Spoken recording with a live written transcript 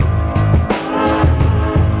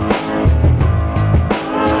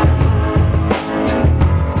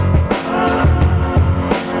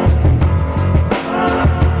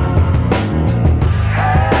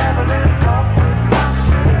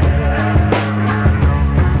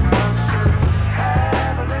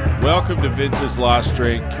welcome to Vince's Last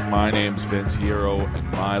Drink. My name's Vince Hero,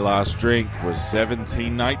 and my last drink was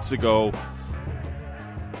 17 nights ago.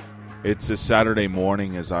 It's a Saturday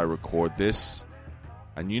morning as I record this,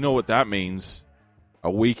 and you know what that means.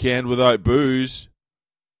 A weekend without booze.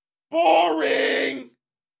 Boring!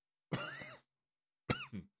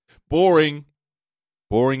 Boring.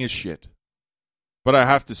 Boring as shit. But I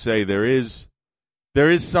have to say, there is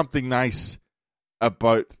something nice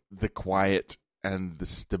about the quiet and the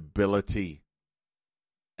stability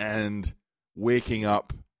and waking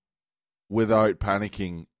up without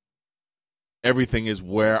panicking. Everything is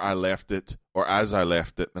where I left it or as I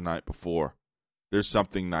left it the night before. There's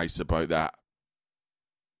something nice about that.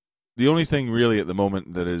 The only thing really at the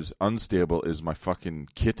moment that is unstable is my fucking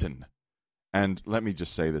kitten. And let me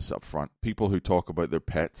just say this up front. People who talk about their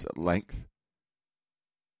pets at length,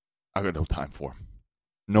 I've got no time for them.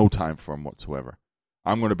 No time for them whatsoever.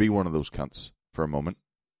 I'm going to be one of those cunts for a moment.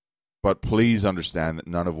 But please understand that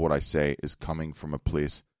none of what I say is coming from a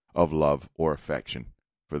place of love or affection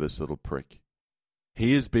for this little prick.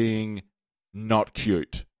 He is being not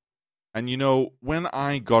cute. And you know, when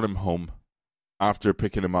I got him home, after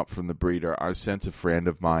picking him up from the breeder, I sent a friend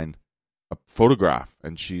of mine a photograph.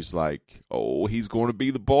 And she's like, oh, he's going to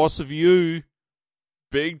be the boss of you.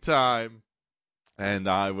 Big time. And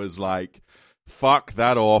I was like, fuck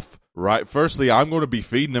that off. Right. Firstly, I'm going to be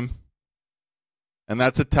feeding him. And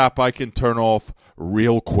that's a tap I can turn off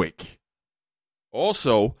real quick.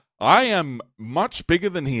 Also, I am much bigger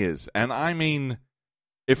than he is. And I mean,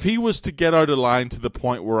 if he was to get out of line to the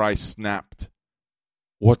point where I snapped,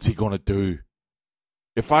 what's he going to do?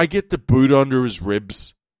 If I get the boot under his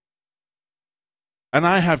ribs, and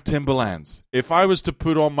I have Timberlands, if I was to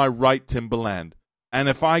put on my right Timberland, and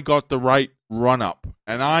if I got the right run up,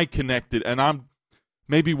 and I connected, and I'm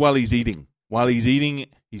maybe while he's eating,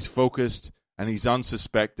 he's focused, and he's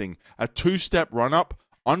unsuspecting. A two-step run-up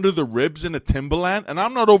under the ribs in a Timberland, and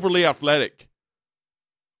I'm not overly athletic.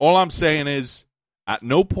 All I'm saying is, at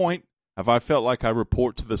no point have I felt like I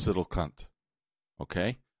report to this little cunt.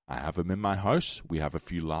 Okay? I have him in my house. We have a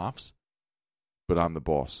few laughs. But I'm the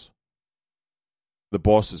boss. The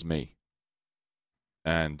boss is me.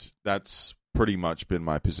 And that's pretty much been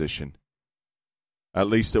my position. At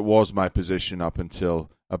least it was my position up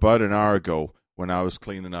until about an hour ago when I was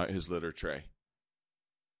cleaning out his litter tray.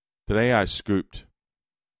 Today I scooped,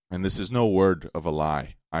 and this is no word of a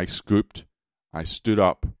lie. I scooped, I stood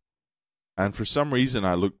up, and for some reason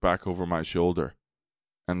I looked back over my shoulder,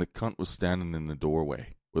 and the cunt was standing in the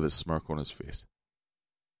doorway with a smirk on his face.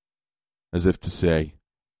 As if to say,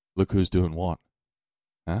 look who's doing what.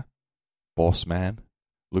 Huh? Boss man,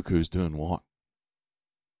 look who's doing what.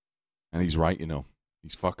 And he's right, you know.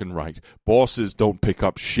 He's fucking right. Bosses don't pick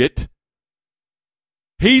up shit.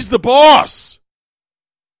 He's the boss!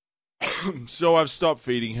 So I've stopped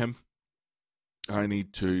feeding him. I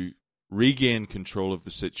need to regain control of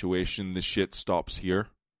the situation. The shit stops here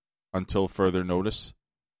until further notice.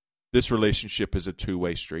 This relationship is a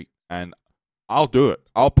two-way street, and I'll do it.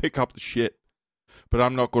 I'll pick up the shit. But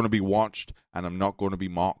I'm not going to be watched, and I'm not going to be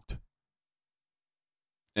mocked.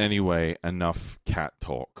 Anyway, enough cat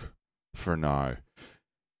talk for now.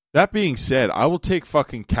 That being said, I will take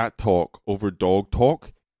fucking cat talk over dog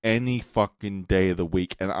talk any fucking day of the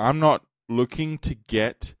week. And I'm not looking to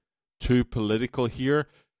get too political here.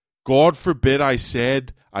 God forbid I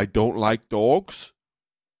said I don't like dogs.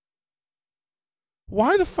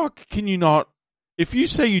 Why the fuck can you not? If you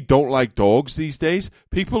say you don't like dogs these days,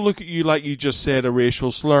 people look at you like you just said a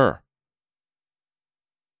racial slur.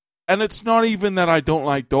 And it's not even that I don't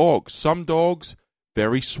like dogs. Some dogs,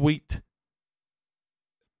 very sweet.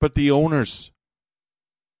 But the owners,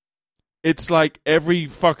 it's like every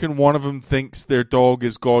fucking one of them thinks their dog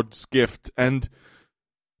is God's gift. And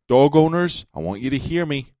dog owners, I want you to hear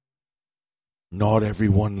me. Not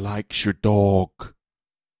everyone likes your dog.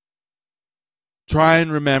 Try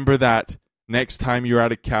and remember that next time you're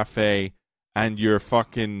at a cafe and your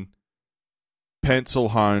fucking pencil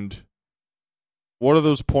hound, what are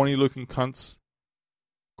those pony-looking cunts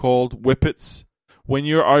called? Whippets. When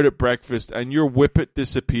you're out at breakfast and your whippet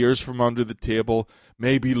disappears from under the table,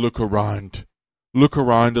 maybe look around. Look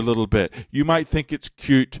around a little bit. You might think it's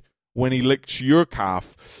cute when he licks your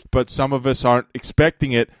calf, but some of us aren't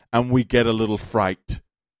expecting it and we get a little fright.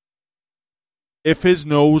 If his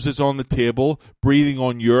nose is on the table, breathing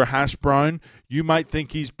on your hash brown, you might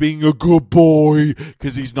think he's being a good boy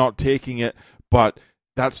because he's not taking it, but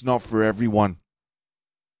that's not for everyone.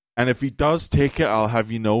 And if he does take it, I'll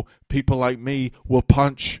have you know, people like me will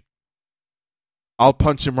punch. I'll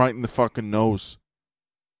punch him right in the fucking nose.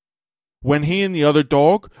 When he and the other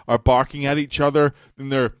dog are barking at each other, then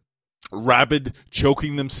they're rabid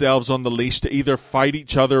choking themselves on the leash to either fight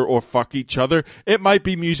each other or fuck each other, it might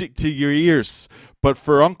be music to your ears. But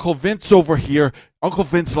for Uncle Vince over here, Uncle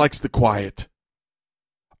Vince likes the quiet.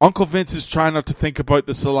 Uncle Vince is trying not to think about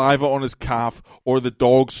the saliva on his calf or the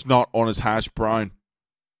dog snot on his hash brown.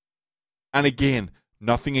 And again,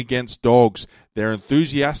 nothing against dogs. They're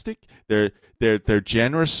enthusiastic. They're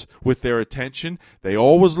generous with their attention. They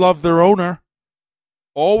always love their owner.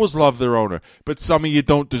 Always love their owner. But some of you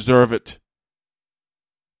don't deserve it.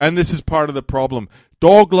 And this is part of the problem.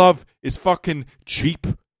 Dog love is fucking cheap.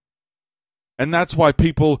 And that's why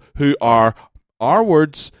people who are our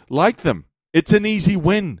words like them. It's an easy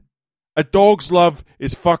win. A dog's love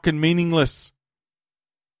is fucking meaningless.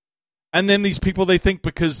 And then these people, they think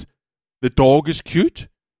because the dog is cute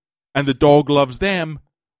and the dog loves them,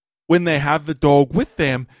 when they have the dog with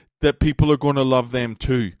them, that people are going to love them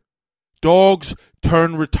too. Dogs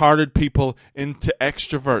turn retarded people into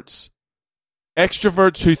extroverts.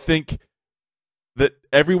 Extroverts who think that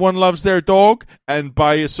everyone loves their dog and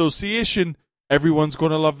by association, everyone's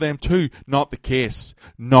going to love them too. Not the case.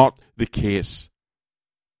 Not the case.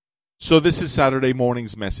 So this is Saturday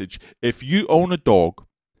morning's message. If you own a dog,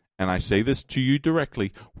 and I say this to you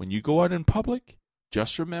directly, when you go out in public,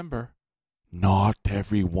 just remember, not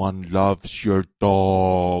everyone loves your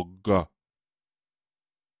dog.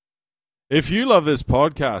 If you love this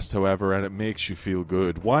podcast, however, and it makes you feel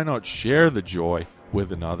good, why not share the joy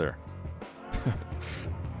with another?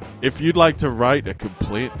 If you'd like to write a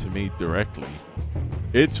complaint to me directly,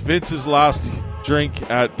 it's Vince's Last Drink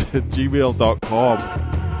at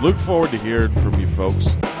gmail.com. Look forward to hearing from you folks,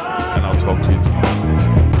 and I'll talk to you tomorrow.